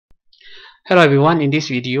Hello everyone, in this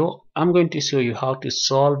video I'm going to show you how to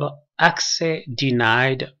solve access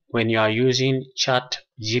denied when you are using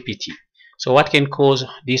ChatGPT. So what can cause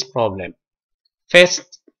this problem?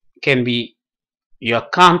 First can be your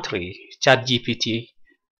country ChatGPT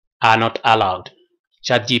are not allowed.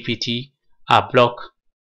 ChatGPT are blocked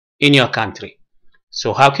in your country.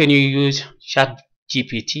 So how can you use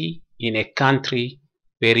ChatGPT in a country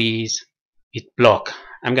where it blocked?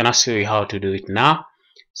 I'm gonna show you how to do it now.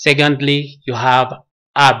 Secondly, you have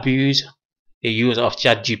abuse the use of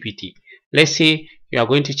ChatGPT. Let's say you are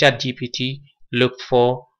going to ChatGPT, look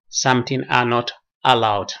for something are not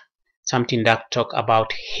allowed, something that talk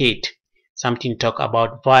about hate, something talk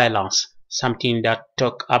about violence, something that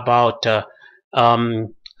talk about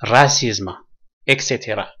racism,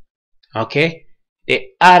 etc. Okay. The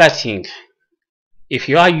other thing, if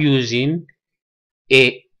you are using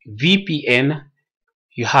a VPN,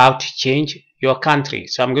 you have to change your country.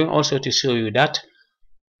 So I'm going also to show you that.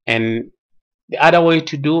 And the other way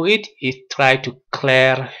to do it is try to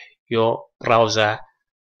clear your browser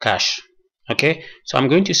cache. Okay, so I'm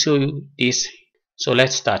going to show you this. So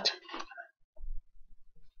let's start.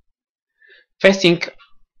 First thing,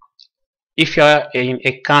 if you are in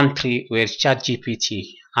a country where ChatGPT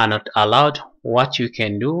are not allowed, what you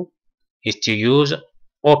can do is to use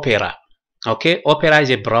Opera. Okay, Opera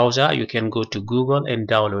is a browser. You can go to Google and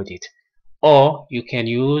download it, or you can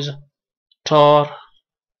use Tor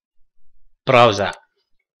browser.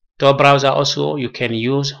 Tor browser also you can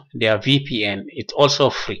use their VPN. It's also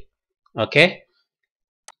free. Okay,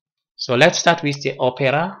 so let's start with the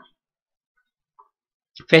Opera.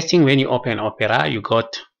 First thing, when you open Opera, you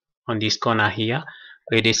got on this corner here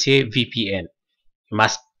where they say VPN. You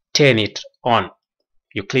must turn it on.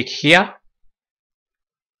 You click here,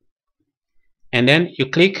 and then you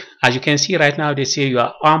click. As you can see right now, they say you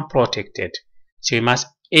are unprotected, so you must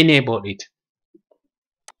enable it.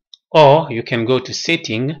 Or you can go to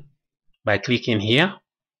setting by clicking here,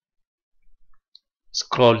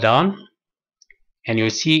 scroll down, and you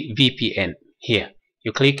see VPN here.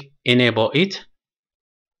 You click enable it.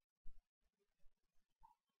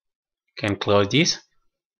 You can close this.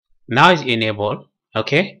 Now it's enabled.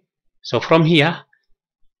 Okay, so from here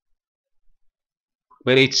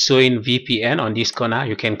where it's showing VPN on this corner,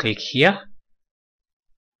 you can click here.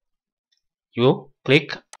 You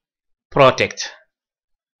click protect.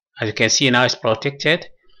 As you can see, now it's protected,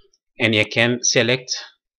 and you can select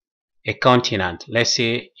a continent. Let's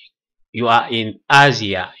say you are in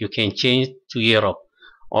Asia, you can change to Europe,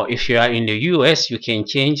 or if you are in the US, you can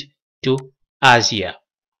change to Asia.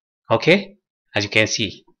 Okay, as you can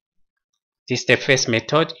see, this is the first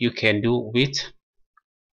method you can do with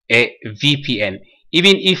a VPN.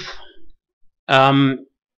 Even if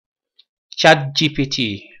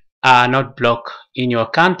ChatGPT are not blocked in your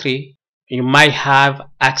country, you might have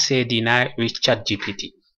access denied with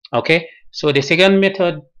ChatGPT. Okay, so the second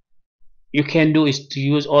method you can do is to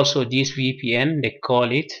use also this VPN. They call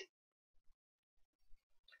it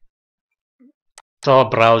Tor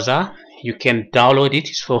browser. You can download it.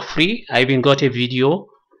 It's for free. I even got a video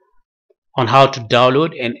on how to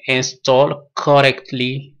download and install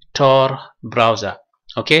correctly Tor browser.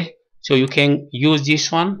 Okay, so you can use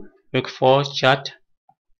this one. Look for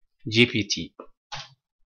ChatGPT.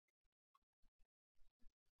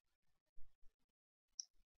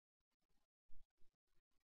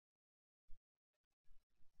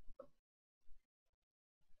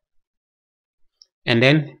 And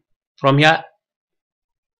then from here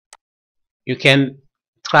you can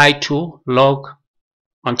try to log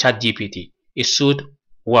on ChatGPT. It should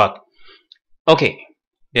work. Okay,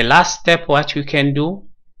 the last step what you can do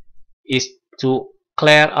is to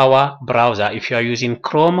clear our browser. If you are using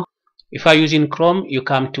Chrome, you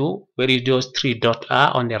come to where is those three dots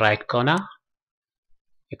are on the right corner.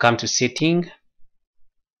 You come to setting.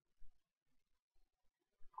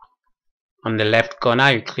 On the left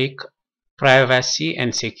corner you click privacy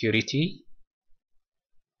and security,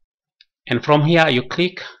 and from here you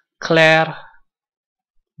click clear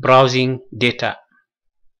browsing data.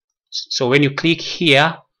 So when you click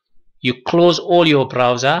here, you close all your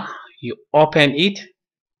browser, you open it,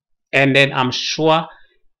 and then I'm sure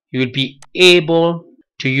you will be able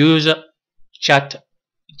to use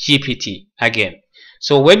ChatGPT again.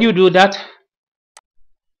 So when you do that,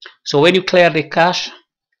 so when you clear the cache,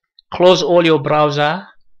 close all your browser,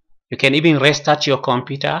 you can even restart your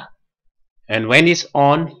computer, and when it's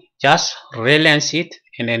on, just relaunch it,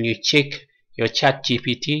 and then you check your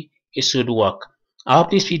ChatGPT. It should work. I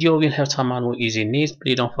hope this video will help someone who is in need.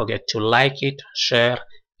 Please don't forget to like it, share,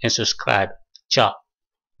 and subscribe. Ciao.